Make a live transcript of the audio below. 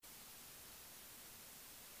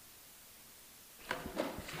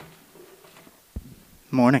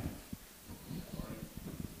Morning.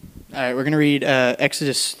 All right, we're going to read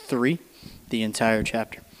Exodus 3, the entire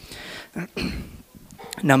chapter.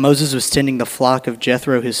 Now Moses was tending the flock of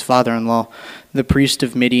Jethro, his father-in-law, the priest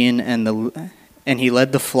of Midian, and he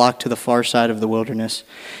led the flock to the far side of the wilderness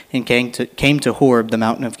and came to Horeb, the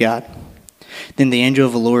mountain of God. Then the angel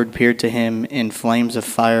of the Lord appeared to him in flames of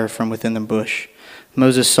fire from within the bush.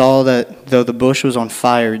 Moses saw that though the bush was on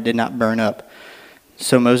fire, it did not burn up.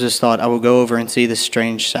 So Moses thought, I will go over and see this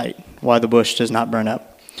strange sight, why the bush does not burn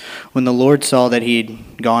up. When the Lord saw that he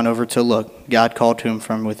had gone over to look, God called to him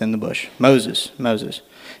from within the bush, Moses, Moses.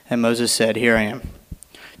 And Moses said, Here I am.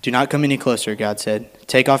 Do not come any closer, God said.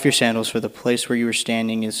 Take off your sandals, for the place where you are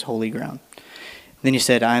standing is holy ground. Then he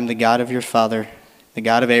said, I am the God of your father, the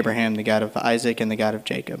God of Abraham, the God of Isaac, and the God of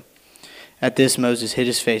Jacob. At this Moses hid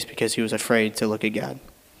his face because he was afraid to look at God.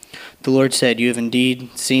 The Lord said, You have indeed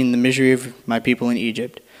seen the misery of my people in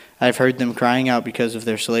Egypt. I have heard them crying out because of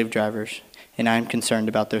their slave drivers, and I am concerned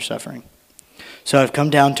about their suffering. So I have come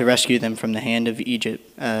down to rescue them from the hand of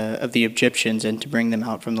the Egyptians, and to bring them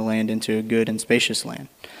out from the land into a good and spacious land,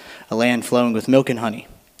 a land flowing with milk and honey,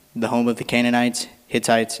 the home of the Canaanites,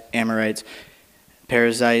 Hittites, Amorites,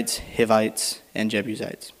 Perizzites, Hivites, and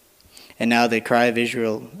Jebusites. And now the cry of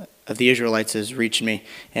the Israelites has reached me,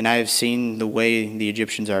 and I have seen the way the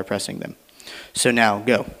Egyptians are oppressing them. So now,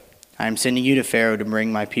 go. I am sending you to Pharaoh to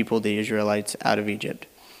bring my people, the Israelites, out of Egypt.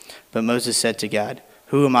 But Moses said to God,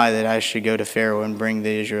 Who am I that I should go to Pharaoh and bring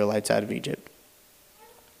the Israelites out of Egypt?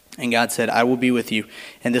 And God said, I will be with you,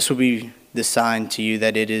 and this will be the sign to you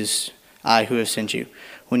that it is I who have sent you.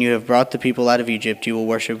 When you have brought the people out of Egypt, you will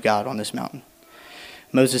worship God on this mountain.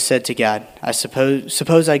 Moses said to God, I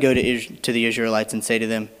suppose I go to the Israelites and say to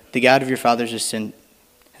them, The God of your fathers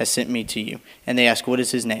has sent me to you. And they ask, What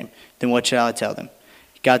is his name? Then what shall I tell them?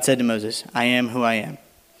 God said to Moses, I am who I am.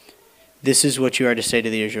 This is what you are to say to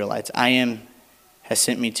the Israelites. I am has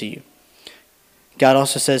sent me to you. God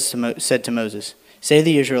also said to Moses, Say to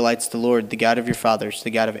the Israelites, The Lord, the God of your fathers,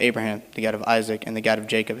 the God of Abraham, the God of Isaac, and the God of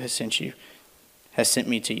Jacob has sent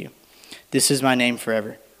me to you. This is my name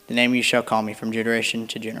forever, the name you shall call me from generation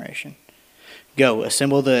to generation. Go,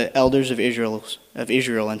 assemble the elders of Israel,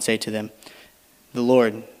 and say to them, The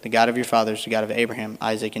Lord, the God of your fathers, the God of Abraham,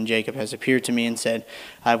 Isaac, and Jacob, has appeared to me and said,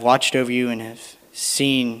 I have watched over you and have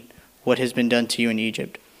seen what has been done to you in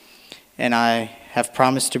Egypt. And I have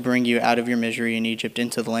promised to bring you out of your misery in Egypt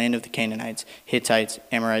into the land of the Canaanites, Hittites,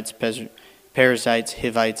 Amorites, Perizzites,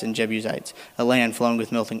 Hivites, and Jebusites, a land flowing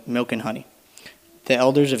with milk and honey. The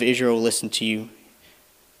elders of Israel will listen to you.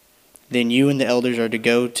 Then you and the elders are to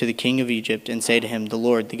go to the king of Egypt and say to him, The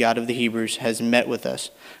Lord, the God of the Hebrews, has met with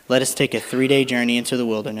us. Let us take a 3-day journey into the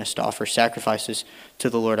wilderness to offer sacrifices to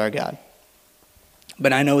the Lord our God.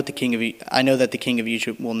 But I know that the king of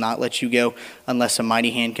Egypt will not let you go unless a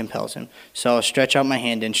mighty hand compels him. So I'll stretch out my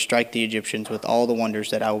hand and strike the Egyptians with all the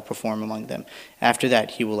wonders that I will perform among them. After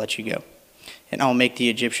that he will let you go. And I'll make the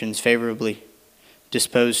Egyptians favorably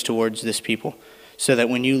disposed towards this people, so that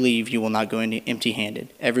when you leave, you will not go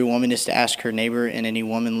empty-handed. Every woman is to ask her neighbor and any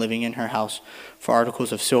woman living in her house for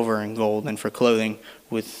articles of silver and gold, and for clothing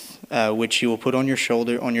with which you will put on your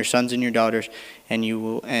shoulder, on your sons and your daughters,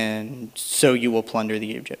 and so you will plunder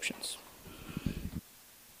the Egyptians.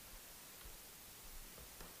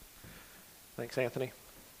 Thanks, Anthony.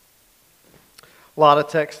 A lot of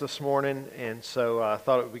text this morning, and so I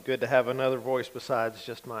thought it would be good to have another voice besides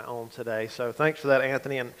just my own today. So thanks for that,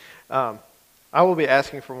 Anthony. And I will be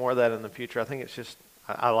asking for more of that in the future. I think it's just,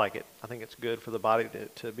 I like it. I think it's good for the body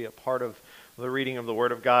to be a part of the reading of the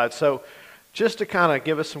Word of God. So just to kind of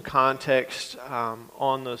give us some context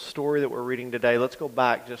on the story that we're reading today, let's go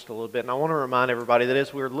back just a little bit. And I want to remind everybody that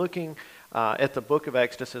as we're looking at the book of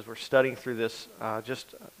Exodus, as we're studying through this,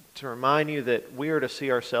 just to remind you that we are to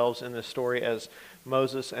see ourselves in this story as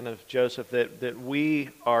Moses and of Joseph, that we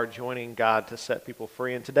are joining God to set people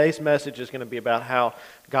free. And today's message is going to be about how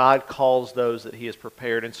God calls those that he has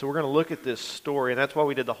prepared. And so we're going to look at this story, and that's why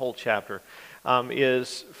we did the whole chapter.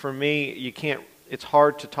 Is for me, it's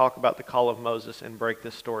hard to talk about the call of Moses and break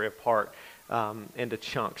this story apart into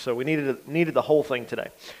chunks. So we needed the whole thing today.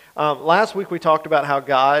 Last week we talked about how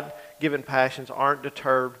God-given passions aren't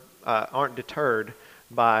deterred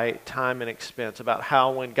by time and expense, about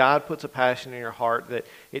how when God puts a passion in your heart that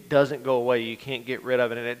it doesn't go away, you can't get rid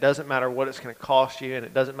of it, and it doesn't matter what it's going to cost you, and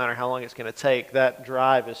it doesn't matter how long it's going to take, that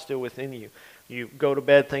drive is still within you. You go to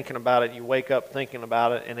bed thinking about it, you wake up thinking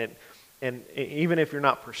about it, and even if you're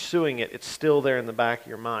not pursuing it, it's still there in the back of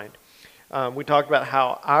your mind. We talked about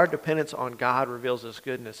how our dependence on God reveals His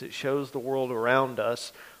goodness. It shows the world around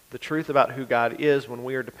us the truth about who God is when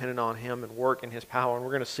we are dependent on Him and work in His power. And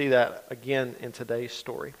we're going to see that again in today's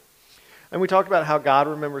story. And we talked about how God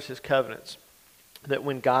remembers His covenants, that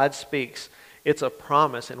when God speaks, it's a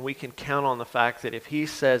promise, and we can count on the fact that if He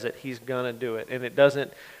says it, He's going to do it. And it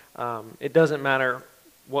doesn't matter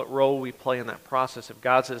what role we play in that process. If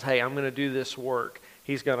God says, hey, I'm going to do this work,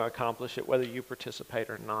 He's going to accomplish it, whether you participate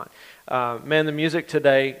or not. Man, the music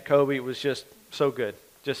today, Kobe, was just so good.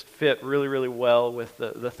 Just fit really, really well with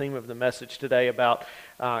the theme of the message today about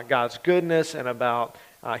God's goodness and about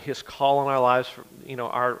His call on our lives, for,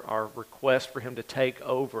 our request for Him to take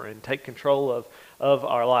over and take control of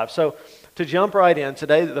our lives. So to jump right in,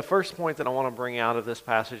 today the first point that I want to bring out of this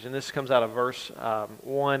passage, and this comes out of verse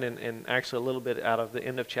 1 and actually a little bit out of the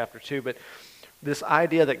end of chapter 2, but this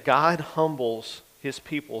idea that God humbles His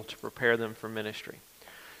people to prepare them for ministry.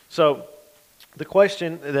 So the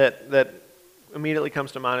question that immediately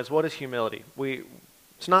comes to mind is, what is humility?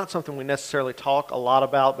 It's not something we necessarily talk a lot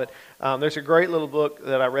about, but there's a great little book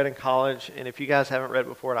that I read in college, and if you guys haven't read it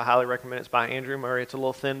before, I highly recommend it. It's by Andrew Murray. It's a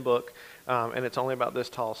little thin book, and it's only about this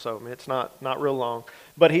tall, so it's not real long.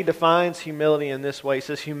 But he defines humility in this way. He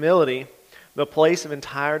says, humility, the place of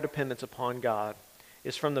entire dependence upon God,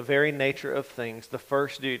 is from the very nature of things the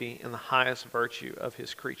first duty and the highest virtue of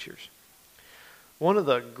His creatures. One of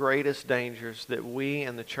the greatest dangers that we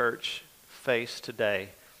in the church face today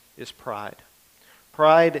is pride.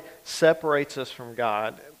 Pride separates us from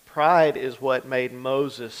God. Pride is what made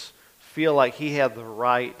Moses feel like he had the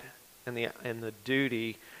right and the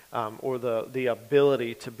duty or the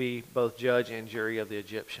ability to be both judge and jury of the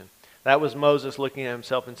Egyptian. That was Moses looking at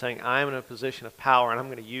himself and saying, I am in a position of power, and I'm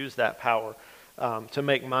going to use that power to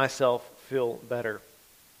make myself feel better.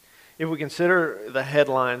 If we consider the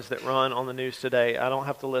headlines that run on the news today, I don't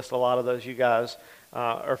have to list a lot of those. You guys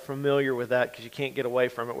are familiar with that because you can't get away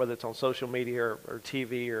from it, whether it's on social media or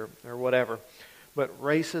TV or whatever. But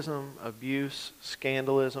racism, abuse,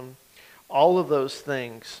 scandalism, all of those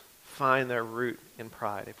things find their root in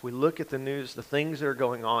pride. If we look at the news, the things that are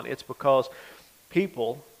going on, it's because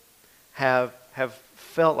people have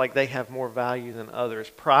felt like they have more value than others.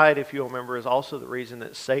 Pride, if you'll remember, is also the reason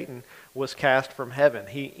that Satan was cast from heaven.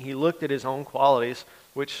 He looked at his own qualities,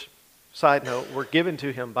 which, side note, were given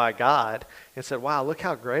to him by God, and said, wow, look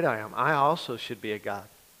how great I am. I also should be a God.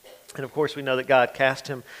 And of course, we know that God cast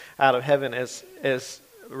him out of heaven as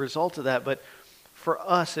a result of that. But for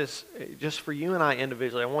us, just for you and I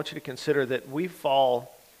individually, I want you to consider that we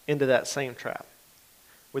fall into that same trap.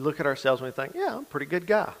 We look at ourselves and we think, yeah, I'm a pretty good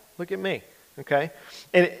guy. Look at me. Okay?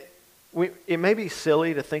 And it may be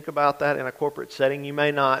silly to think about that in a corporate setting. You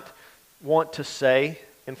may not want to say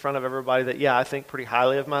in front of everybody that, yeah, I think pretty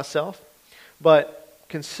highly of myself. But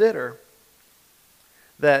consider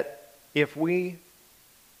that if we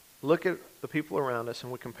look at the people around us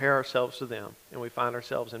and we compare ourselves to them and we find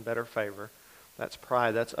ourselves in better favor, that's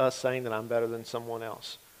pride. That's us saying that I'm better than someone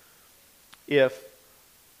else. If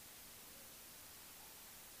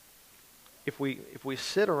we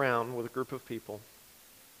sit around with a group of people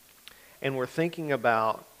and we're thinking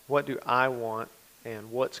about what do I want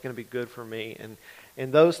and what's going to be good for me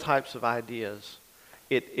and those types of ideas,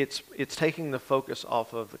 it's taking the focus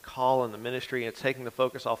off of the call and the ministry, and it's taking the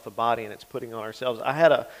focus off the body, and it's putting on ourselves. I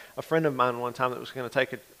had a friend of mine one time that was going to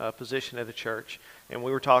take a position at a church, and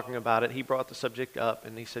we were talking about it. He brought the subject up,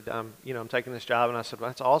 and he said, I'm taking this job. And I said, well,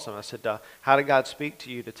 that's awesome. I said, how did God speak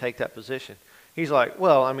to you to take that position? He's like,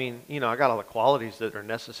 well, I got all the qualities that are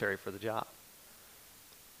necessary for the job.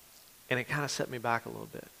 And it kind of set me back a little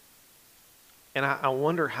bit. And I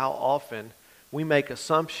wonder how often we make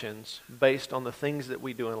assumptions based on the things that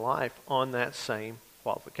we do in life on that same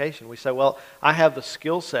qualification. We say, well, I have the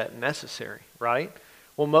skill set necessary, right?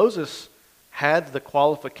 Well, Moses had the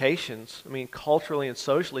qualifications. Culturally and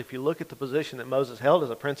socially, if you look at the position that Moses held as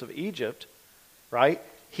a prince of Egypt, right?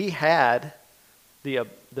 He had the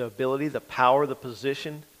ability, the power, the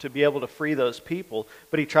position to be able to free those people,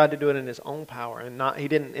 but he tried to do it in his own power, and he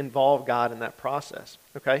didn't involve God in that process,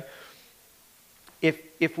 okay?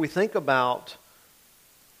 If we think about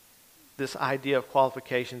this idea of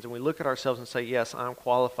qualifications and we look at ourselves and say, yes, I'm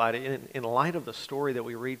qualified, in light of the story that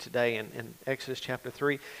we read today in Exodus chapter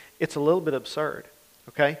 3, it's a little bit absurd,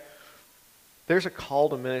 okay? There's a call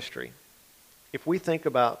to ministry. If we think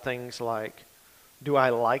about things like, do I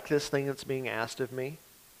like this thing that's being asked of me?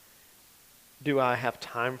 Do I have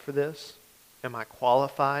time for this? Am I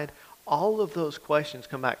qualified? All of those questions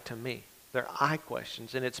come back to me. They're I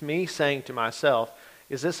questions. And it's me saying to myself,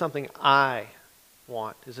 is this something I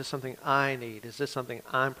want? Is this something I need? Is this something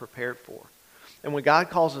I'm prepared for? And when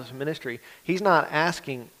God calls us to ministry, He's not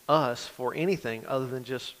asking us for anything other than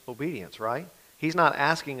just obedience, right? He's not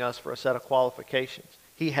asking us for a set of qualifications.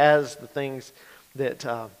 He has the things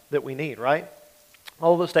that we need, right?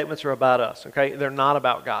 All of those statements are about us, okay? They're not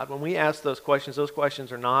about God. When we ask those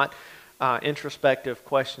questions are not introspective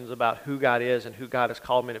questions about who God is and who God has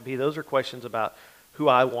called me to be. Those are questions about who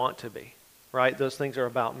I want to be, right? Those things are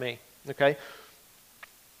about me, okay?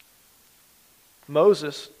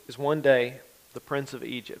 Moses is one day the prince of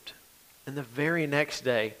Egypt, and the very next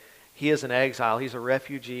day he is an exile. He's a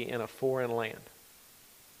refugee in a foreign land.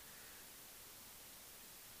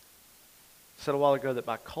 I said a while ago that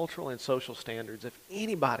by cultural and social standards, if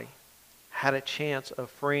anybody had a chance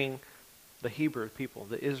of freeing the Hebrew people,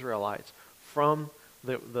 the Israelites, from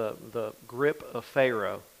the grip of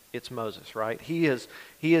Pharaoh, it's Moses, right? He has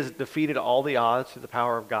defeated all the odds through the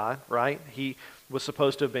power of God, right? He was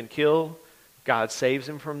supposed to have been killed. God saves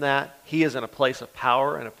him from that. He is in a place of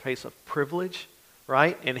power and a place of privilege,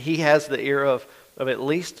 right? And he has the ear of at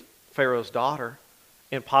least Pharaoh's daughter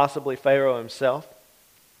and possibly Pharaoh himself.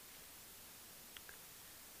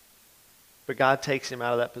 But God takes him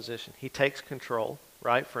out of that position. He takes control,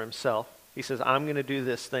 right, for himself. He says, I'm going to do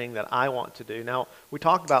this thing that I want to do. Now, we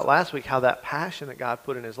talked about last week how that passion that God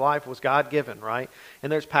put in his life was God-given, right?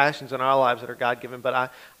 And there's passions in our lives that are God-given.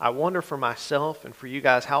 But I wonder for myself and for you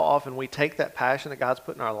guys how often we take that passion that God's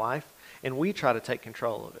put in our life and we try to take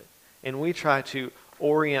control of it. And we try to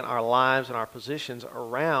orient our lives and our positions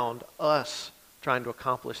around us trying to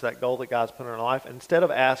accomplish that goal that God's put in our life instead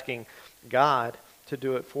of asking God to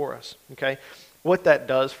do it for us, okay? What that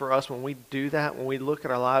does for us when we do that, when we look at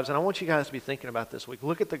our lives, and I want you guys to be thinking about this week.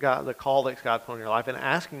 Look at the call that God put in your life and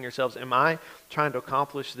asking yourselves, am I trying to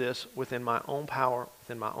accomplish this within my own power,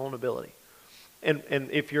 within my own ability? And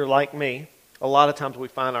if you're like me, a lot of times we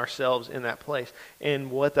find ourselves in that place.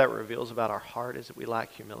 And what that reveals about our heart is that we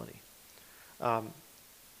lack humility.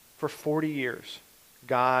 For 40 years,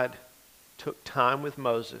 God took time with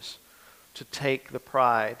Moses to take the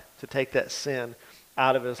pride, to take that sin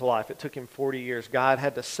out of his life. It took him 40 years. God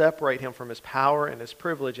had to separate him from his power and his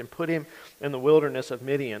privilege and put him in the wilderness of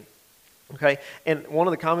Midian. Okay, and one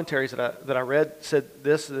of the commentaries that I read said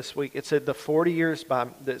this week. It said the 40 years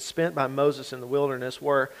that spent by Moses in the wilderness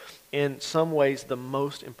were in some ways the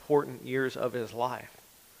most important years of his life.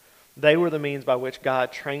 They were the means by which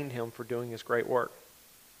God trained him for doing his great work.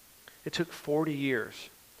 It took 40 years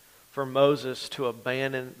for Moses to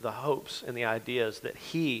abandon the hopes and the ideas that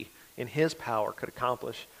he, in his power, could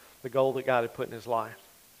accomplish the goal that God had put in his life.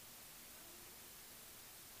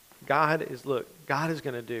 God is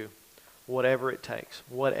going to do whatever it takes.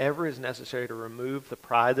 Whatever is necessary to remove the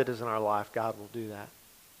pride that is in our life, God will do that.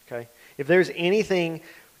 Okay? If there's anything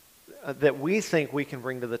that we think we can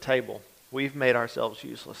bring to the table, we've made ourselves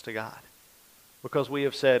useless to God. Because we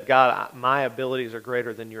have said, God, my abilities are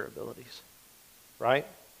greater than your abilities. Right?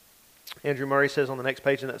 Andrew Murray says on the next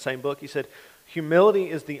page in that same book, he said, humility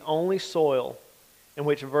is the only soil in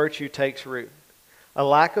which virtue takes root. A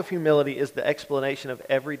lack of humility is the explanation of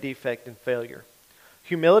every defect and failure.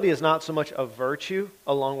 Humility is not so much a virtue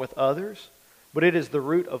along with others, but it is the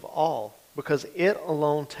root of all, because it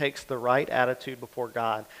alone takes the right attitude before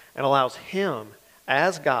God and allows Him,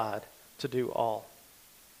 as God, to do all.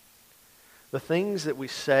 The things that we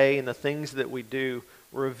say and the things that we do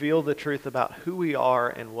reveal the truth about who we are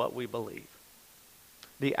and what we believe.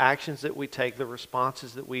 The actions that we take, the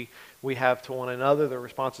responses that we have to one another, the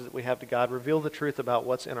responses that we have to God, reveal the truth about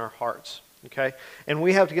what's in our hearts. Okay? And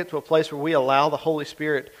we have to get to a place where we allow the Holy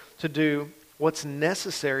Spirit to do what's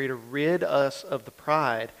necessary to rid us of the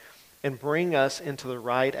pride and bring us into the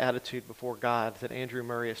right attitude before God that Andrew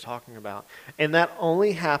Murray is talking about. And that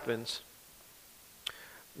only happens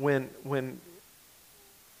when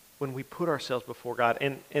we put ourselves before God.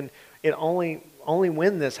 And it only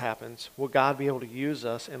when this happens will God be able to use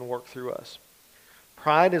us and work through us.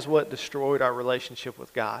 Pride is what destroyed our relationship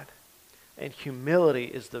with God. And humility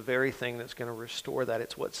is the very thing that's going to restore that.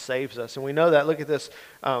 It's what saves us. And we know that. Look at this.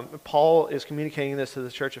 Paul is communicating this to the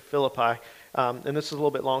church of Philippi. And this is a little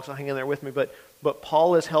bit long, so hang in there with me. But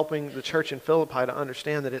Paul is helping the church in Philippi to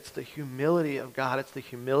understand that it's the humility of God, it's the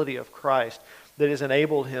humility of Christ that has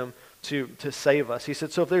enabled him to save us. He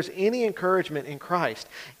said, so if there's any encouragement in Christ,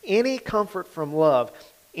 any comfort from love,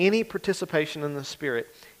 any participation in the Spirit,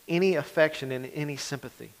 any affection and any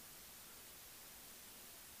sympathy,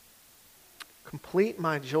 complete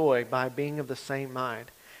my joy by being of the same mind,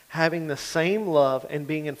 having the same love and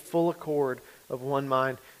being in full accord of one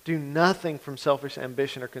mind. Do nothing from selfish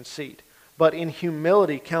ambition or conceit, but in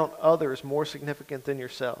humility count others more significant than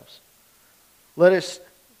yourselves.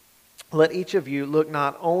 Let each of you look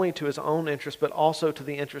not only to his own interest, but also to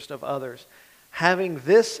the interest of others. Having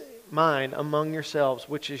this mind among yourselves,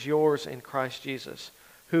 which is yours in Christ Jesus,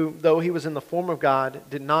 who, though he was in the form of God,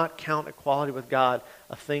 did not count equality with God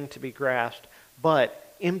a thing to be grasped,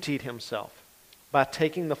 but emptied himself by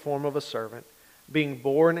taking the form of a servant, being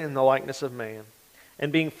born in the likeness of man,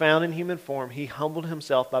 and being found in human form, he humbled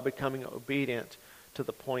himself by becoming obedient to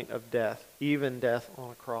the point of death, even death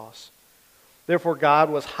on a cross. Therefore God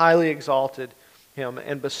was highly exalted him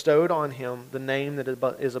and bestowed on him the name that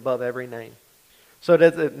is above every name, so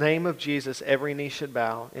that at the name of Jesus every knee should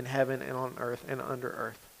bow in heaven and on earth and under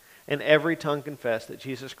earth, and every tongue confess that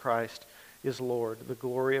Jesus Christ is Lord, the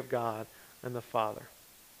glory of God and the Father.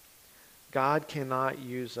 God cannot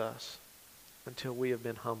use us until we have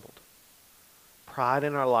been humbled. Pride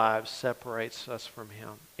in our lives separates us from him,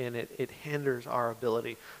 and it hinders our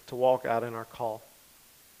ability to walk out in our call.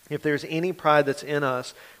 If there's any pride that's in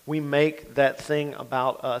us, we make that thing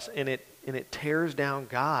about us, and it tears down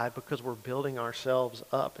God because we're building ourselves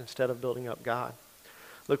up instead of building up God.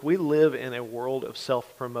 Look, we live in a world of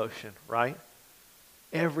self-promotion, right?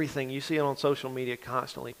 Everything, you see it on social media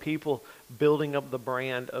constantly. People building up the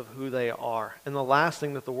brand of who they are. And the last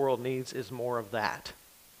thing that the world needs is more of that,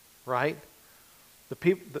 right?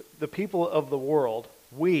 The people of the world,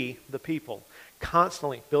 we, the people,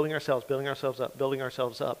 constantly building ourselves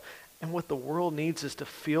up. And what the world needs is to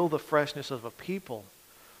feel the freshness of a people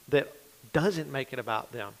that doesn't make it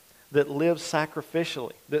about them, that lives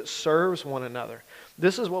sacrificially, that serves one another.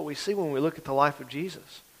 This is what we see when we look at the life of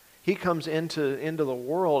Jesus. He comes into the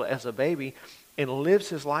world as a baby and lives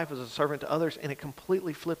his life as a servant to others, and it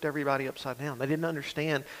completely flipped everybody upside down. They didn't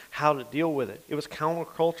understand how to deal with it. It was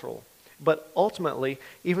countercultural. But ultimately,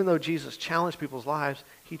 even though Jesus challenged people's lives,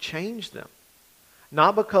 he changed them.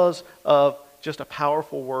 Not because of just a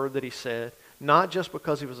powerful word that he said, not just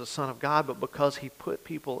because he was the Son of God, but because he put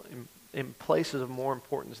people in places of more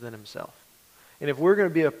importance than himself. And if we're going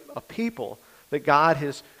to be a people that God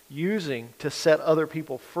is using to set other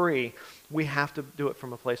people free, we have to do it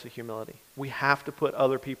from a place of humility. We have to put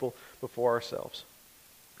other people before ourselves.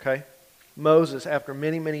 Okay? Moses, after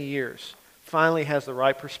many, many years, finally has the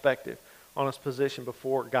right perspective on his position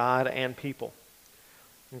before God and people.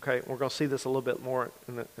 Okay, we're going to see this a little bit more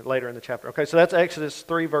later in the chapter. Okay, so that's Exodus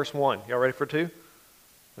 3, verse 1. Y'all ready for 2? I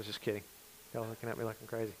was just kidding. Y'all looking at me like I'm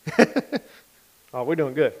crazy. Oh, we're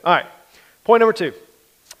doing good. All right, point number 2.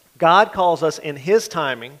 God calls us in his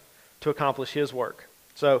timing to accomplish his work.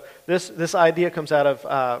 So this idea comes out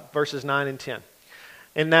of verses 9 and 10.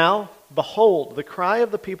 And now, behold, the cry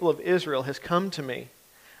of the people of Israel has come to me,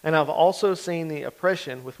 and I've also seen the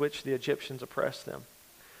oppression with which the Egyptians oppress them.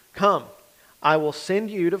 Come, I will send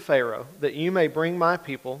you to Pharaoh, that you may bring my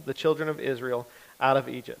people, the children of Israel, out of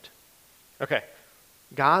Egypt. Okay,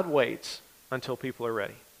 God waits until people are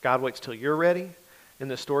ready. God waits till you're ready. In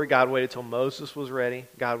the story, God waited till Moses was ready.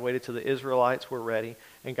 God waited till the Israelites were ready.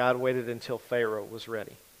 And God waited until Pharaoh was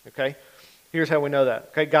ready. Okay? Here's how we know that.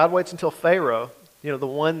 Okay, God waits until Pharaoh, the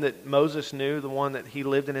one that Moses knew, the one that he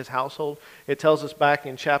lived in his household. It tells us back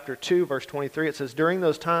in chapter 2, verse 23, it says, during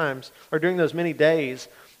those many days,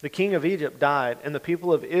 the king of Egypt died, and the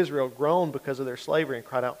people of Israel groaned because of their slavery and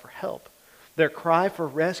cried out for help. Their cry for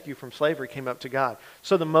rescue from slavery came up to God.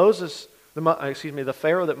 So the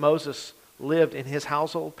Pharaoh that Moses lived in his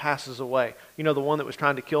household passes away. The one that was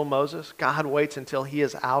trying to kill Moses? God waits until he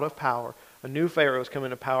is out of power. A new Pharaoh is coming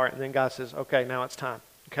to power, and then God says, okay, now it's time.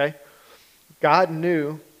 Okay? God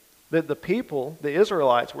knew that the people, the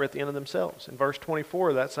Israelites, were at the end of themselves. In verse 24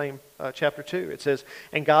 of that same chapter 2, it says,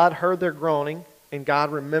 and God heard their groaning, and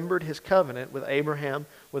God remembered his covenant with Abraham,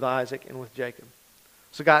 with Isaac, and with Jacob.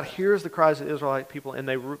 So God hears the cries of the Israelite people,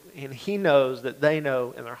 and he knows that they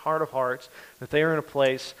know in their heart of hearts that they are in a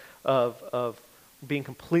place of being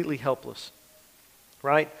completely helpless.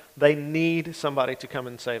 Right? They need somebody to come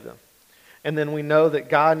and save them. And then we know that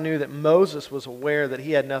God knew that Moses was aware that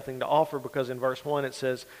he had nothing to offer, because in verse 1 it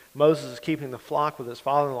says, Moses is keeping the flock with his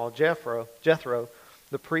father-in-law Jethro,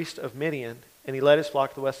 the priest of Midian, and he led his flock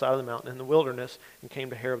to the west side of the mountain in the wilderness and came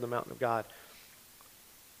to Horeb, the mountain of God.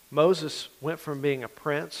 Moses went from being a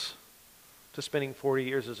prince to spending 40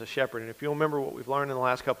 years as a shepherd. And if you'll remember what we've learned in the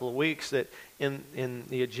last couple of weeks, that in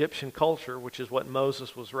the Egyptian culture, which is what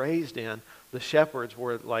Moses was raised in, the shepherds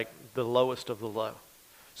were like the lowest of the low.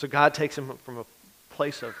 So God takes him from a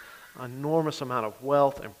place of enormous amount of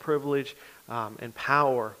wealth and privilege and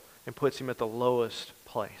power and puts him at the lowest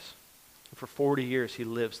place. And for 40 years he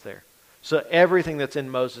lives there. So everything that's in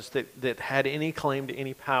Moses that had any claim to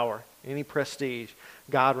any power, any prestige,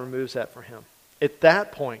 God removes that from him. At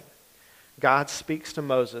that point, God speaks to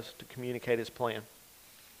Moses to communicate his plan.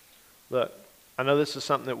 Look, I know this is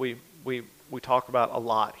something that we talk about a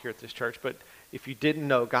lot here at this church, but if you didn't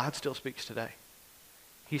know, God still speaks today.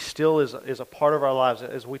 He still is a part of our lives.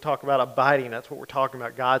 As we talk about abiding, that's what we're talking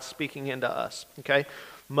about, God speaking into us. Okay?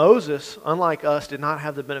 Moses, unlike us, did not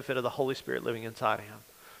have the benefit of the Holy Spirit living inside of him.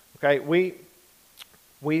 Okay?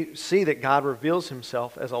 We see that God reveals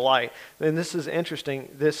himself as a light. And this is interesting.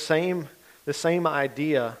 The same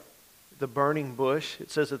idea, the burning bush,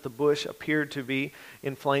 it says that the bush appeared to be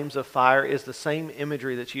in flames of fire, is the same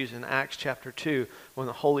imagery that's used in Acts chapter 2 when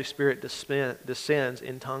the Holy Spirit descends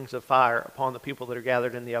in tongues of fire upon the people that are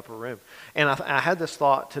gathered in the upper room. And I had this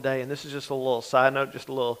thought today, and this is just a little side note, just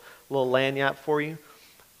a little lanyard for you.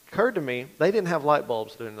 It occurred to me, they didn't have light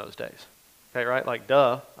bulbs during those days. Okay, right? Like,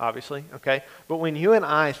 duh, obviously, okay? But when you and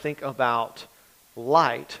I think about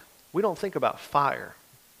light, we don't think about fire,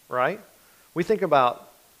 right? We think about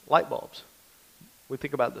light bulbs. We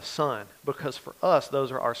think about the sun, because for us,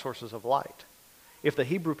 those are our sources of light. If the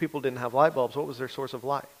Hebrew people didn't have light bulbs, what was their source of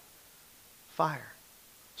light? Fire.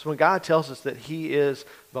 So when God tells us that he is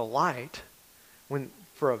the light,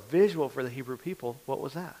 for a visual for the Hebrew people, what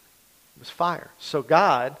was that? It was fire. So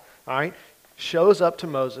God, all right, shows up to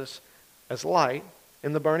Moses as light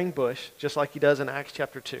in the burning bush, just like he does in Acts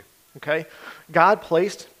chapter 2. Okay? God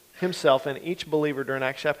placed himself in each believer during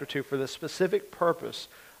Acts chapter 2 for the specific purpose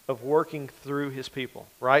of working through his people,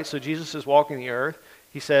 right? So Jesus is walking the earth.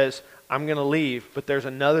 He says, I'm going to leave, but there's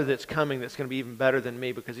another that's coming that's going to be even better than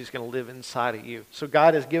me because he's going to live inside of you. So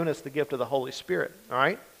God has given us the gift of the Holy Spirit, all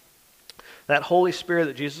right? That Holy Spirit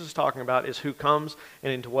that Jesus is talking about is who comes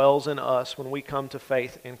and indwells in us when we come to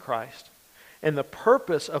faith in Christ. And the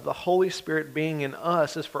purpose of the Holy Spirit being in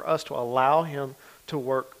us is for us to allow him to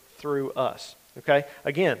work through us. Okay?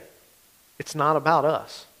 Again, it's not about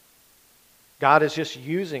us. God is just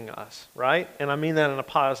using us, right? And I mean that in a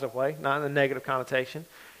positive way, not in a negative connotation.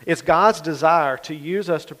 It's God's desire to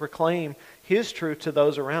use us to proclaim his truth to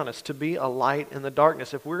those around us, to be a light in the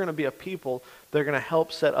darkness. If we're going to be a people that are going to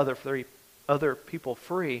help set other people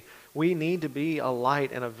free, we need to be a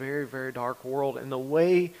light in a very, very dark world. And the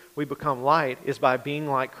way we become light is by being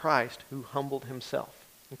like Christ, who humbled himself.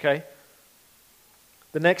 Okay?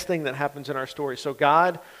 The next thing that happens in our story. So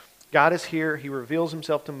God is here. He reveals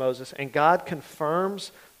himself to Moses. And God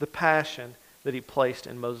confirms the passion that he placed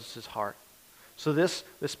in Moses' heart. So this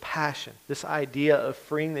passion, this idea of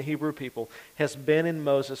freeing the Hebrew people has been in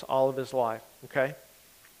Moses all of his life. Okay?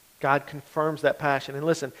 God confirms that passion. And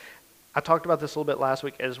listen, I talked about this a little bit last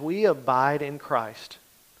week. As we abide in Christ,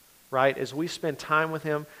 right, as we spend time with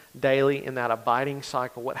him daily in that abiding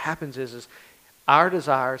cycle, what happens is our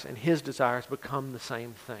desires and his desires become the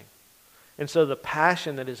same thing. And so the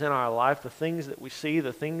passion that is in our life, the things that we see,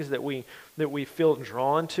 the things that we feel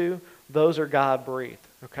drawn to, those are God-breathed,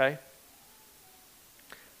 okay?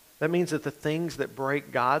 That means that the things that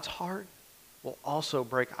break God's heart will also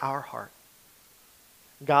break our heart.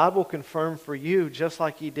 God will confirm for you, just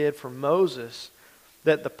like he did for Moses,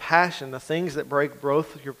 that the passion, the things that break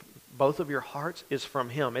both of your hearts is from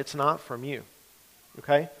him. It's not from you.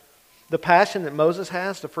 Okay? The passion that Moses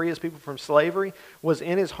has to free his people from slavery was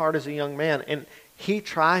in his heart as a young man. And he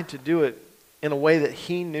tried to do it in a way that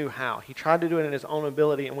he knew how. He tried to do it in his own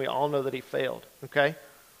ability, and we all know that he failed. Okay?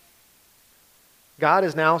 God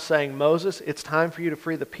is now saying, Moses, it's time for you to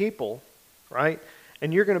free the people, right?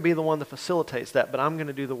 And you're going to be the one that facilitates that, but I'm going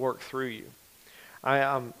to do the work through you.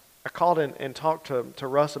 I called in and talked to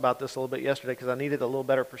Russ about this a little bit yesterday because I needed a little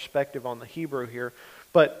better perspective on the Hebrew here.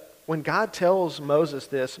 But when God tells Moses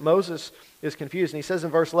this, Moses is confused. And he says in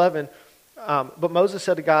verse 11, but Moses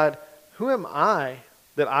said to God, who am I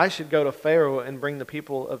that I should go to Pharaoh and bring the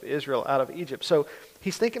people of Israel out of Egypt? So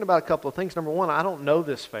he's thinking about a couple of things. Number one, I don't know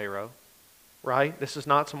this Pharaoh, right? This is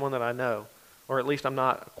not someone that I know. Or at least I'm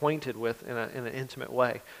not acquainted with in an intimate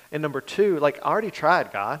way. And number two, I already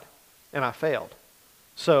tried, God, and I failed.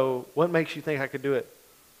 So what makes you think I could do it?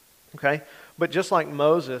 Okay? But just like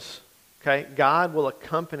Moses, okay, God will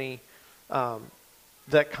accompany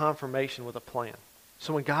that confirmation with a plan.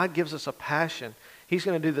 So when God gives us a passion, he's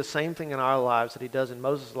going to do the same thing in our lives that he does in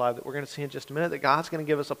Moses' life that we're going to see in just a minute, that God's going to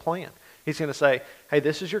give us a plan. He's going to say, hey,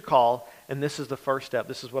 this is your call, and this is the first step.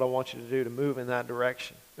 This is what I want you to do to move in that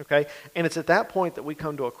direction. Okay? And it's at that point that we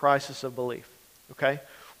come to a crisis of belief. Okay?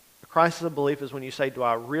 A crisis of belief is when you say, do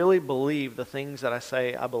I really believe the things that I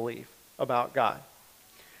say I believe about God?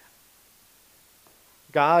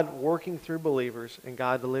 God working through believers and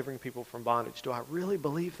God delivering people from bondage. Do I really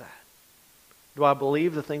believe that? Do I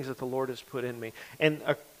believe the things that the Lord has put in me? And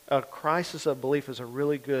a crisis of belief is a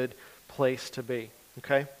really good place to be.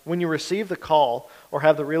 Okay? When you receive the call or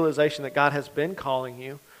have the realization that God has been calling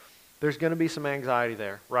you, there's going to be some anxiety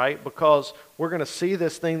there, right? Because we're going to see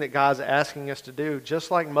this thing that God's asking us to do,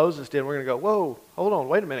 just like Moses did. We're going to go, whoa, hold on,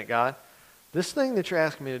 wait a minute, God. This thing that you're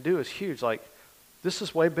asking me to do is huge. Like, this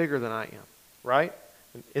is way bigger than I am, right?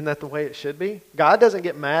 Isn't that the way it should be? God doesn't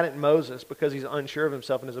get mad at Moses because he's unsure of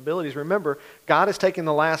himself and his abilities. Remember, God has taken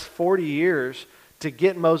the last 40 years to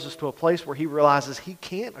get Moses to a place where he realizes he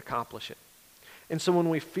can't accomplish it. And so when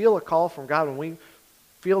we feel a call from God, when we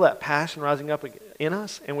feel that passion rising up in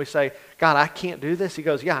us and we say, God, I can't do this, he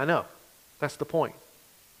goes, yeah, I know. That's the point.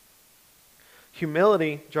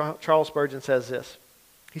 Humility, Charles Spurgeon says this.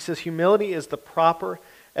 He says, humility is the proper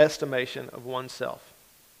estimation of oneself.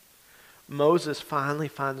 Moses finally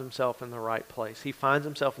finds himself in the right place. He finds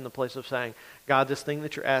himself in the place of saying, God, this thing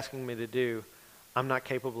that you're asking me to do, I'm not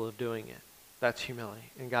capable of doing it. That's humility.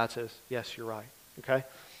 And God says, yes, you're right. Okay?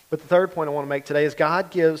 But the third point I want to make today is God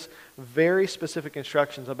gives very specific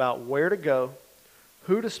instructions about where to go,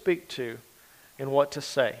 who to speak to, and what to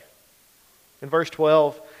say. In verse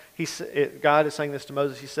 12, God is saying this to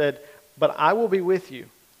Moses. He said, but I will be with you,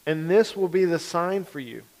 and this will be the sign for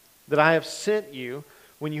you, that I have sent you.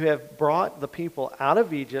 When you have brought the people out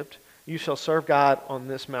of Egypt, you shall serve God on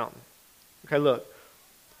this mountain. Okay, look.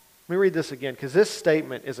 Let me read this again, because this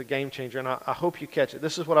statement is a game changer, and I hope you catch it.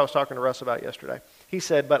 This is what I was talking to Russ about yesterday. He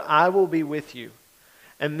said, but I will be with you,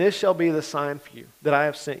 and this shall be the sign for you, that I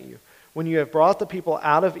have sent you. When you have brought the people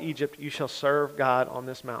out of Egypt, you shall serve God on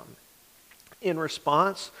this mountain. In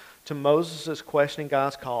response to Moses' questioning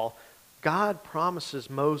God's call, God promises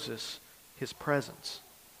Moses his presence.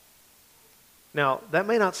 Now, that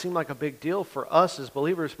may not seem like a big deal for us as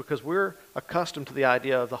believers because we're accustomed to the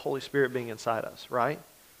idea of the Holy Spirit being inside us, right?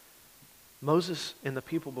 Moses and the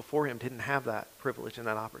people before him didn't have that privilege and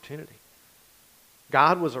that opportunity.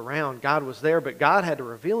 God was around, God was there, but God had to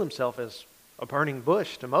reveal himself as a burning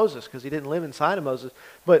bush to Moses because he didn't live inside of Moses.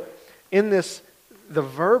 But in this, the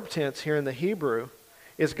verb tense here in the Hebrew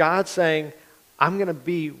is God saying, I'm going to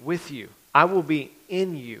be with you. I will be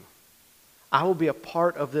in you. I will be a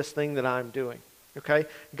part of this thing that I'm doing. Okay?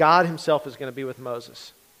 God himself is going to be with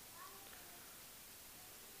Moses.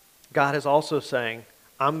 God is also saying,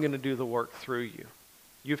 I'm going to do the work through you.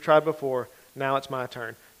 You've tried before, now it's my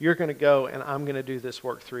turn. You're going to go and I'm going to do this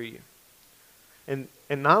work through you. And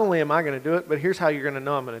not only am I going to do it, but here's how you're going to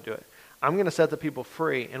know I'm going to do it. I'm going to set the people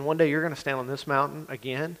free, and one day you're going to stand on this mountain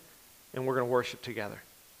again, and we're going to worship together.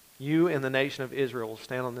 You and the nation of Israel will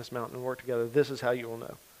stand on this mountain and work together. This is how you will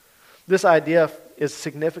know. This idea is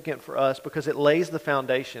significant for us because it lays the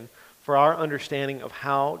foundation for our understanding of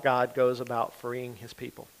how God goes about freeing his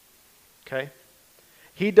people. Okay?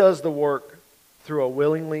 He does the work through a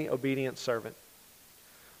willingly obedient servant.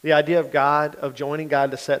 The idea of God, of joining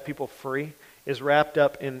God to set people free, is wrapped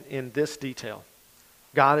up in this detail.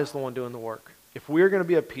 God is the one doing the work. If we're going to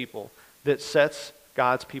be a people that sets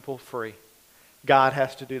God's people free, God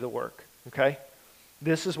has to do the work. Okay?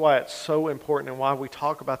 This is why it's so important and why we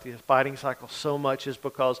talk about the abiding cycle so much, is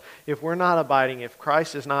because if we're not abiding, if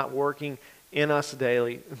Christ is not working in us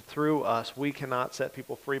daily and through us, we cannot set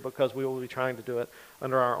people free because we will be trying to do it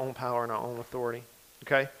under our own power and our own authority.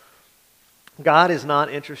 Okay? God is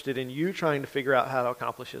not interested in you trying to figure out how to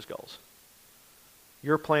accomplish his goals.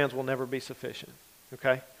 Your plans will never be sufficient.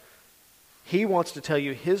 Okay? He wants to tell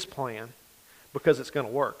you his plan because it's going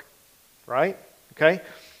to work. Right? Okay?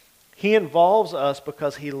 He involves us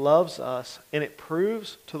because he loves us, and it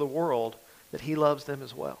proves to the world that he loves them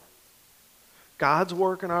as well. God's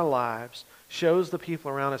work in our lives shows the people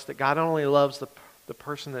around us that God not only loves the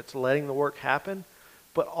person that's letting the work happen,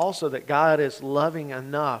 but also that God is loving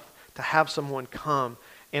enough to have someone come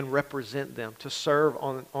and represent them, to serve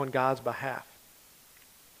on God's behalf.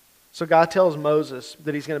 So God tells Moses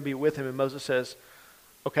that he's going to be with him, and Moses says,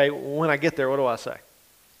 okay, when I get there, what do I say?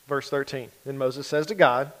 Verse 13, then Moses says to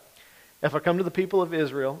God, if I come to the people of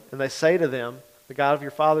Israel and they say to them, the God of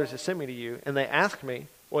your fathers has sent me to you, and they ask me,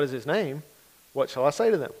 what is his name? What shall I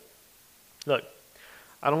say to them? Look,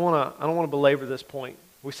 I don't want to belabor this point.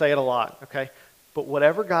 We say it a lot, okay? But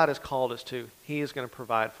whatever God has called us to, he is going to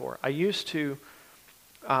provide for. I used to,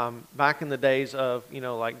 back in the days of,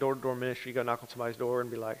 like door-to-door ministry, you go knock on somebody's door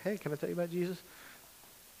and be like, hey, can I tell you about Jesus?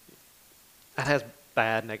 That has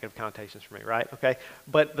bad negative connotations for me, right? Okay?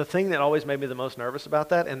 But the thing that always made me the most nervous about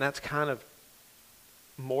that, and that's kind of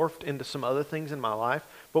morphed into some other things in my life,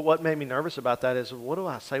 but what made me nervous about that is, what do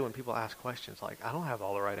I say when people ask questions? Like, I don't have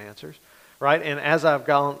all the right answers, right? And as I've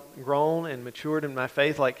grown and matured in my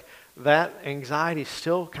faith, like, that anxiety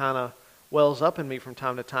still kind of wells up in me from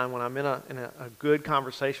time to time when I'm in a good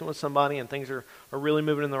conversation with somebody and things are really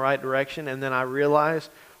moving in the right direction, and then I realize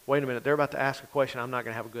wait a minute, they're about to ask a question I'm not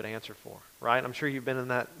going to have a good answer for, right? I'm sure you've been in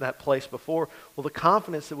that place before. Well, the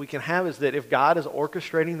confidence that we can have is that if God is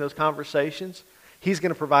orchestrating those conversations, He's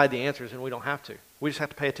going to provide the answers and we don't have to. We just have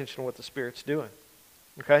to pay attention to what the Spirit's doing,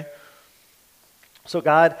 okay? So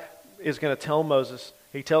God is going to tell Moses,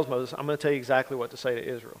 He tells Moses, I'm going to tell you exactly what to say to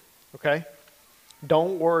Israel, okay?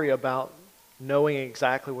 Don't worry about knowing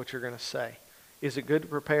exactly what you're going to say. Is it good to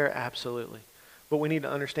prepare? Absolutely. But we need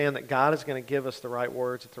to understand that God is going to give us the right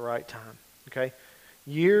words at the right time, okay?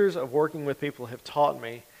 Years of working with people have taught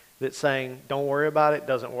me that saying, don't worry about it,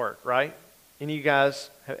 doesn't work, right? Any of you guys,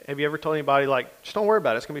 have you ever told anybody, like, just don't worry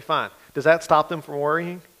about it, it's going to be fine? Does that stop them from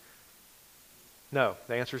worrying? No.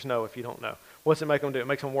 The answer is no if you don't know. What's it make them do? It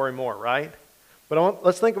makes them worry more, right? But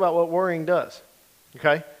let's think about what worrying does,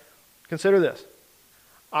 okay? Consider this.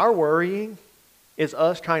 Our worrying is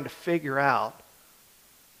us trying to figure out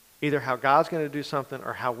either how God's going to do something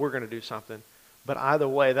or how we're going to do something. But either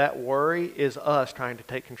way, that worry is us trying to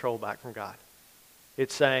take control back from God.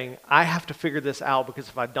 It's saying, I have to figure this out because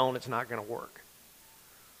if I don't, it's not going to work.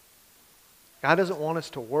 God doesn't want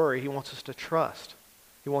us to worry. He wants us to trust.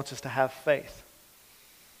 He wants us to have faith.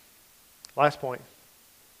 Last point.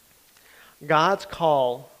 God's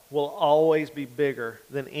call will always be bigger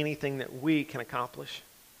than anything that we can accomplish.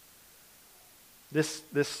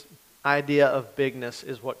 This idea of bigness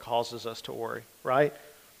is what causes us to worry, right?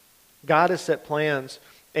 God has set plans,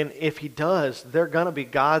 and if He does, they're going to be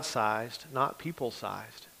God-sized, not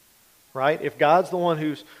people-sized, right? If God's the one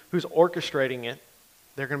who's orchestrating it,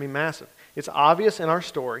 they're going to be massive. It's obvious in our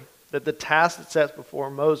story that the task that sets before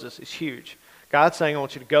Moses is huge. God's saying, I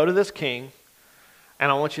want you to go to this king,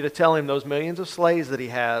 and I want you to tell him those millions of slaves that he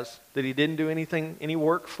has, that he didn't do any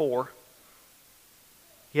work for.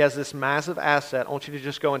 He has this massive asset. I want you to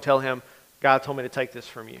just go and tell him, God told me to take this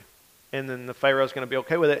from you. And then the Pharaoh's going to be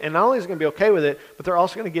okay with it. And not only is he going to be okay with it, but they're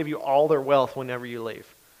also going to give you all their wealth whenever you leave.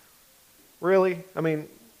 Really? I mean,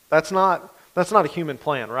 that's not a human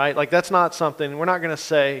plan, right? Like, that's not something, we're not going to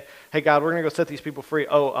say, hey, God, we're going to go set these people free.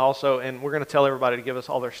 Oh, also, and we're going to tell everybody to give us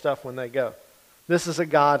all their stuff when they go. This is a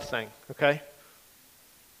God thing, okay?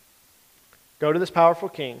 Go to this powerful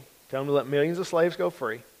king, tell him to let millions of slaves go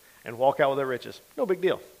free, and walk out with their riches. No big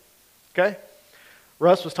deal, okay?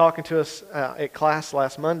 Russ was talking to us at class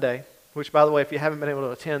last Monday, which, by the way, if you haven't been able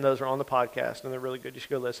to attend, those are on the podcast, and they're really good. You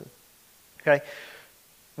should go listen, okay?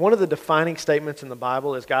 One of the defining statements in the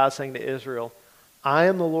Bible is God saying to Israel, I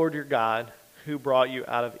am the Lord your God who brought you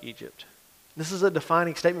out of Egypt. This is a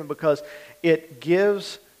defining statement because it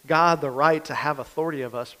gives God the right to have authority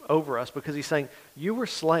over us because He's saying, you were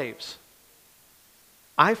slaves.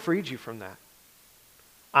 I freed you from that.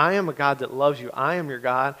 I am a God that loves you. I am your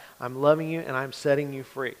God. I'm loving you and I'm setting you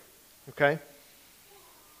free. Okay?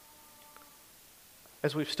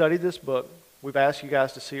 As we've studied this book, we've asked you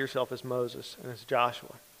guys to see yourself as Moses and as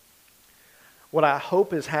Joshua. What I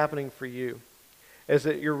hope is happening for you is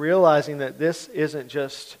that you're realizing that this isn't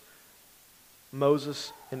just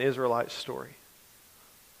Moses and Israelites' story.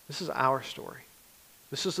 This is our story.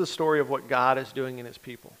 This is the story of what God is doing in His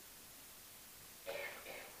people.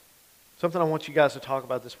 Something I want you guys to talk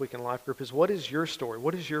about this week in Life Group is, what is your story?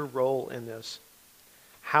 What is your role in this?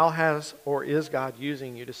 How has or is God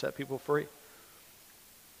using you to set people free?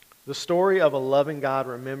 The story of a loving God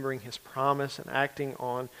remembering His promise and acting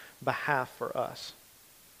on behalf for us.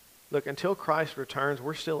 Look, until Christ returns,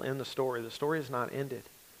 we're still in the story. The story is not ended.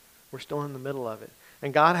 We're still in the middle of it.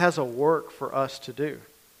 And God has a work for us to do.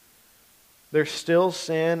 There's still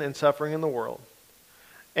sin and suffering in the world.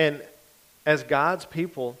 And as God's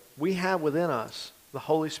people, we have within us the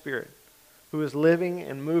Holy Spirit who is living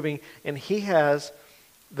and moving, and He has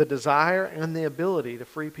the desire and the ability to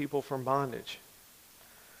free people from bondage.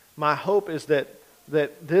 My hope is that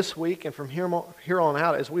this week and from here on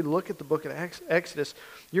out, as we look at the book of Exodus,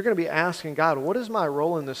 you're going to be asking God, what is my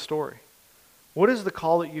role in this story? What is the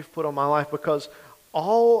call that you've put on my life? Because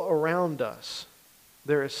all around us,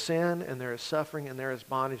 there is sin and there is suffering and there is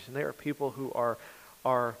bondage, and there are people who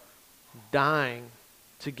are dying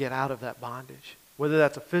to get out of that bondage. Whether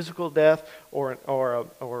that's a physical death or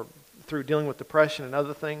through dealing with depression and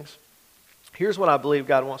other things. Here's what I believe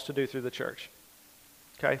God wants to do through the church.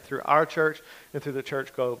 Okay, through our church and through the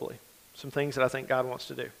church globally. Some things that I think God wants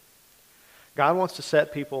to do. God wants to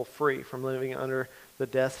set people free from living under the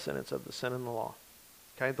death sentence of the sin and the law.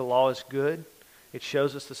 Okay, the law is good. It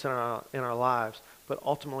shows us the sin in our lives, but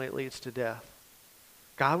ultimately it leads to death.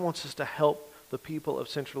 God wants us to help the people of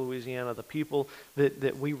Central Louisiana, the people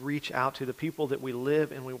that we reach out to, the people that we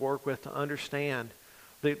live and we work with, to understand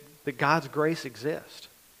that God's grace exists.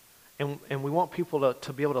 And we want people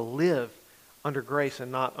to be able to live under grace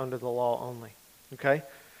and not under the law only. Okay?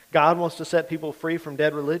 God wants to set people free from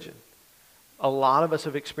dead religion. A lot of us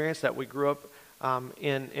have experienced that. We grew up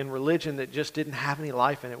in religion that just didn't have any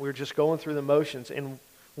life in it. We were just going through the motions, and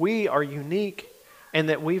we are unique in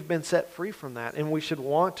that we've been set free from that, and we should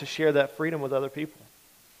want to share that freedom with other people.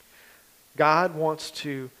 God wants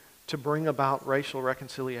to bring about racial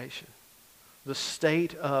reconciliation. The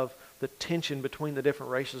state of the tension between the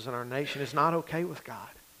different races in our nation is not okay with God.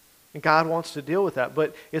 And God wants to deal with that,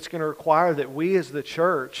 but it's going to require that we as the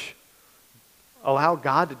church allow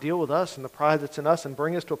God to deal with us and the pride that's in us and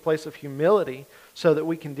bring us to a place of humility so that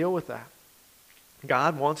we can deal with that.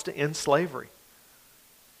 God wants to end slavery.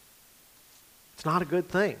 It's not a good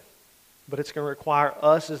thing, but it's going to require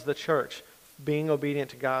us as the church being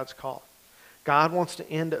obedient to God's call. God wants to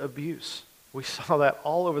end abuse. We saw that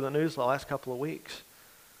all over the news the last couple of weeks.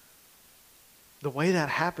 The way that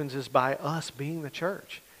happens is by us being the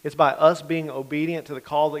church. It's by us being obedient to the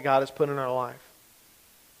call that God has put in our life.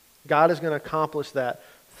 God is going to accomplish that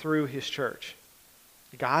through His church.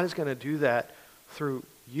 God is going to do that through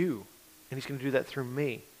you, and He's going to do that through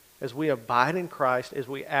me. As we abide in Christ, as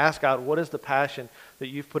we ask God, what is the passion that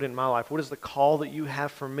you've put in my life? What is the call that you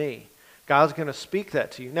have for me? God's going to speak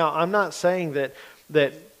that to you. Now, I'm not saying that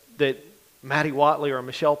Maddie Watley or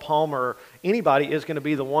Michelle Palmer or anybody is going to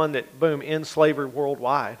be the one that, boom, ends slavery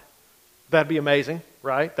worldwide. That'd be amazing,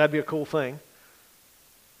 right? That'd be a cool thing.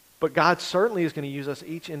 But God certainly is going to use us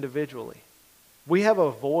each individually. We have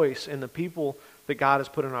a voice in the people that God has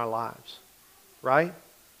put in our lives, right?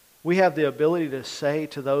 We have the ability to say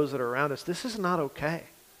to those that are around us, this is not okay.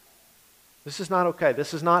 This is not okay.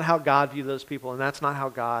 This is not how God views those people, and that's not how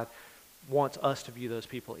God wants us to view those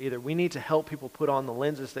people either. We need to help people put on the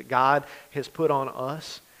lenses that God has put on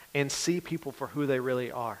us and see people for who they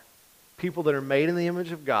really are. People that are made in the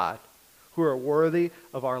image of God, who are worthy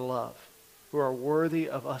of our love, who are worthy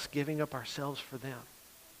of us giving up ourselves for them.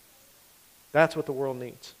 That's what the world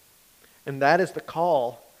needs. And that is the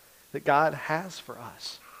call that God has for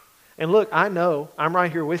us. And look, I know, I'm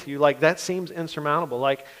right here with you, like that seems insurmountable.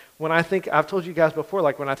 Like when I think, I've told you guys before,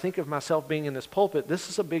 like when I think of myself being in this pulpit, this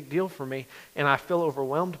is a big deal for me, and I feel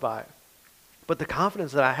overwhelmed by it. But the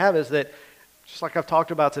confidence that I have is that, just like I've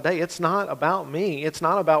talked about today, it's not about me. It's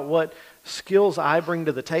not about what skills I bring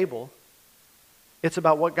to the table. It's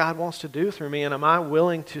about what God wants to do through me, and am I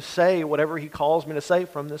willing to say whatever He calls me to say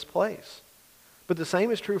from this place? But the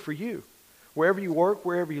same is true for you. Wherever you work,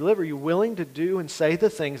 wherever you live, are you willing to do and say the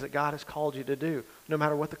things that God has called you to do, no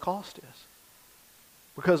matter what the cost is?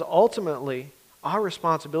 Because ultimately, our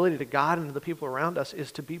responsibility to God and to the people around us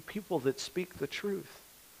is to be people that speak the truth.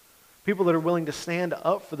 People that are willing to stand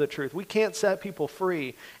up for the truth. We can't set people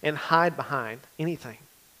free and hide behind anything.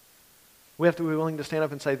 We have to be willing to stand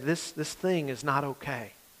up and say, this thing is not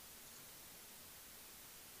okay.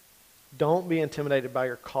 Don't be intimidated by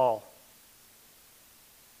your call.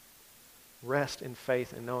 Rest in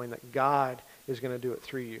faith and knowing that God is going to do it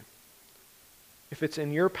through you. If it's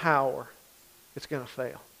in your power, it's going to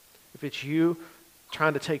fail. If it's you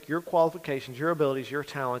trying to take your qualifications, your abilities, your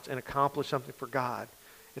talents, and accomplish something for God,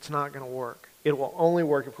 it's not going to work. It will only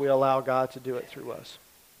work if we allow God to do it through us.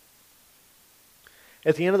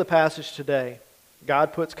 At the end of the passage today,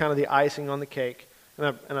 God puts kind of the icing on the cake.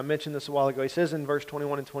 And I mentioned this a while ago. He says in verse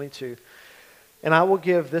 21 and 22, "And I will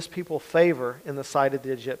give this people favor in the sight of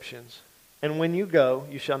the Egyptians. And when you go,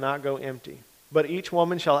 you shall not go empty. But each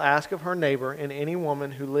woman shall ask of her neighbor and any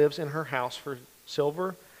woman who lives in her house for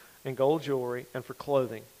silver and gold jewelry and for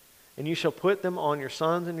clothing. And you shall put them on your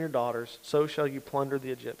sons and your daughters, so shall you plunder the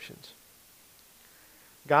Egyptians."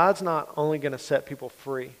 God's not only going to set people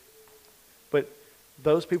free, but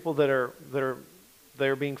those people that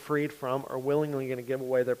are being freed from are willingly going to give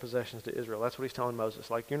away their possessions to Israel. That's what He's telling Moses.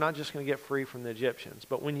 Like, you're not just going to get free from the Egyptians,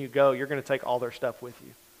 but when you go, you're going to take all their stuff with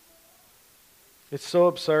you. It's so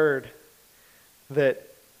absurd that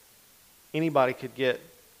anybody could get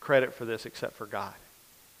credit for this except for God,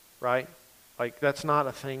 right? Like, that's not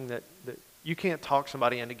a thing that you can't talk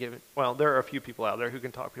somebody into giving. Well, there are a few people out there who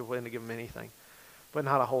can talk people into giving them anything, but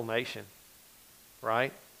not a whole nation,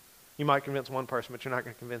 right? You might convince one person, but you're not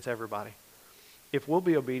going to convince everybody. If we'll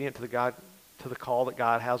be obedient to the call that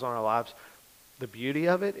God has on our lives, the beauty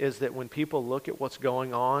of it is that when people look at what's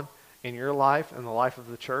going on in your life and the life of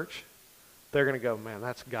the church, they're going to go, man,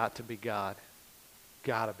 that's got to be God.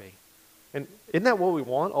 Got to be. And isn't that what we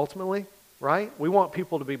want ultimately, right? We want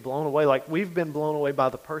people to be blown away. Like, we've been blown away by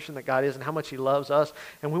the person that God is and how much He loves us,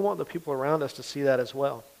 and we want the people around us to see that as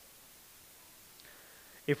well.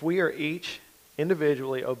 If we are each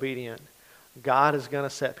individually obedient, God is going to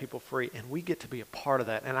set people free, and we get to be a part of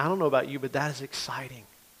that. And I don't know about you, but that is exciting.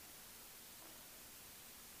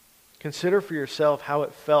 Consider for yourself how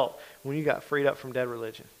it felt when you got freed up from dead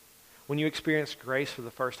religion, when you experienced grace for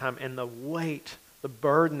the first time and the weight, the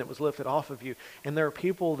burden that was lifted off of you. And there are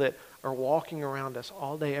people that are walking around us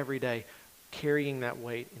all day, every day, carrying that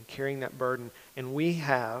weight and carrying that burden. And we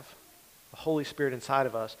have the Holy Spirit inside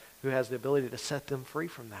of us who has the ability to set them free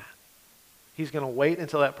from that. He's going to wait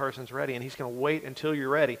until that person's ready, and he's going to wait until you're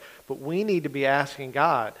ready. But we need to be asking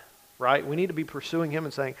God, right? We need to be pursuing him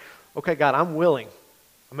and saying, okay, God, I'm willing.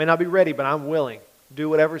 I may not be ready, but I'm willing. Do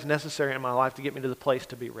whatever's necessary in my life to get me to the place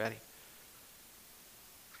to be ready.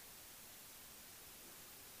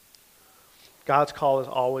 God's call is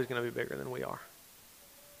always going to be bigger than we are.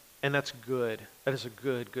 And that's good. That is a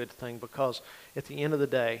good, good thing, because at the end of the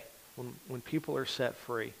day, when people are set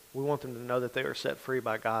free, we want them to know that they are set free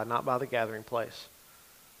by God, not by the gathering place,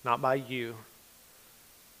 not by you.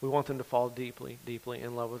 We want them to fall deeply, deeply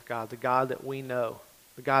in love with God, the God that we know,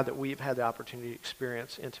 the God that we've had the opportunity to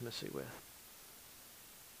experience intimacy with.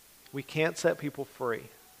 We can't set people free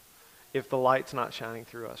if the light's not shining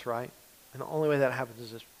through us, right? And the only way that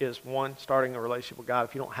happens is one, starting a relationship with God.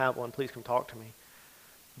 If you don't have one, please come talk to me.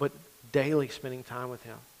 But daily spending time with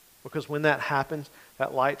him. Because when that happens,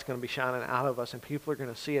 that light's going to be shining out of us, and people are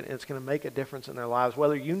going to see it, and it's going to make a difference in their lives,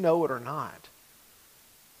 whether you know it or not.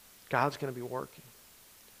 God's going to be working.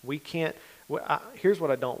 We can't, here's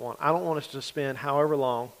what I don't want. I don't want us to spend however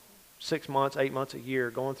long, 6 months, 8 months, a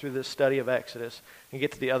year, going through this study of Exodus and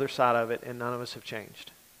get to the other side of it, and none of us have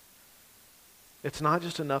changed. It's not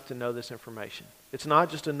just enough to know this information. It's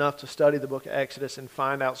not just enough to study the book of Exodus and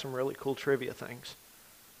find out some really cool trivia things.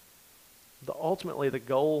 Ultimately, the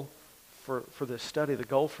goal for this study, the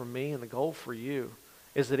goal for me and the goal for you,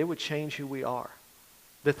 is that it would change who we are.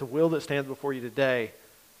 That the will that stands before you today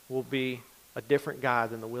will be a different God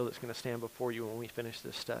than the will that's going to stand before you when we finish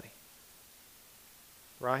this study.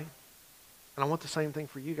 Right? And I want the same thing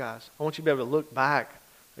for you guys. I want you to be able to look back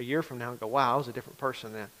a year from now and go, wow, I was a different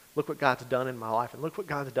person then. Look what God's done in my life, and look what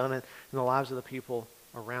God's done in the lives of the people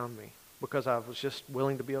around me, because I was just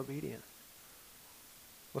willing to be obedient.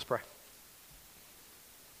 Let's pray.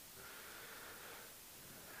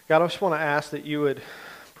 God, I just want to ask that you would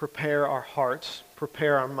prepare our hearts,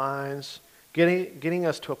 prepare our minds, getting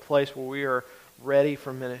us to a place where we are ready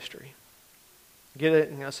for ministry.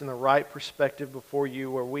 Getting us in the right perspective before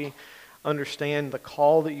you, where we understand the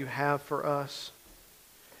call that you have for us,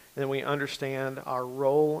 and we understand our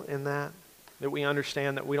role in that we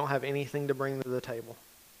understand that we don't have anything to bring to the table.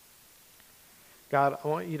 God, I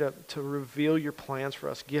want you to reveal your plans for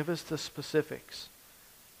us. Give us the specifics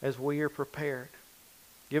as we are prepared.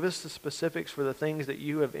 Give us the specifics for the things that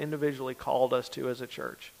you have individually called us to as a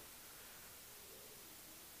church.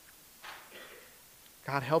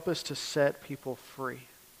 God, help us to set people free.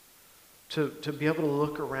 To be able to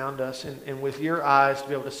look around us and with your eyes to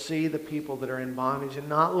be able to see the people that are in bondage, and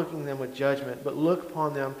not looking at them with judgment, but look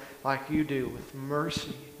upon them like you do, with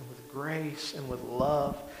mercy and with grace and with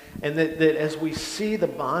love. And that as we see the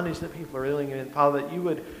bondage that people are living in, Father, that you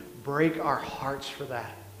would break our hearts for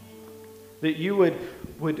that. That you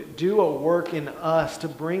would do a work in us to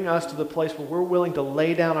bring us to the place where we're willing to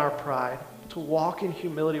lay down our pride, to walk in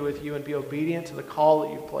humility with you and be obedient to the call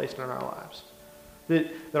that you've placed in our lives.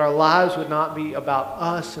 That our lives would not be about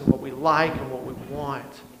us and what we like and what we want,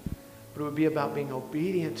 but it would be about being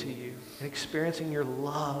obedient to you and experiencing your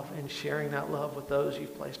love and sharing that love with those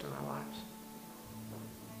you've placed in our lives.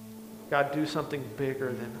 God, do something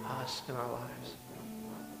bigger than us in our lives.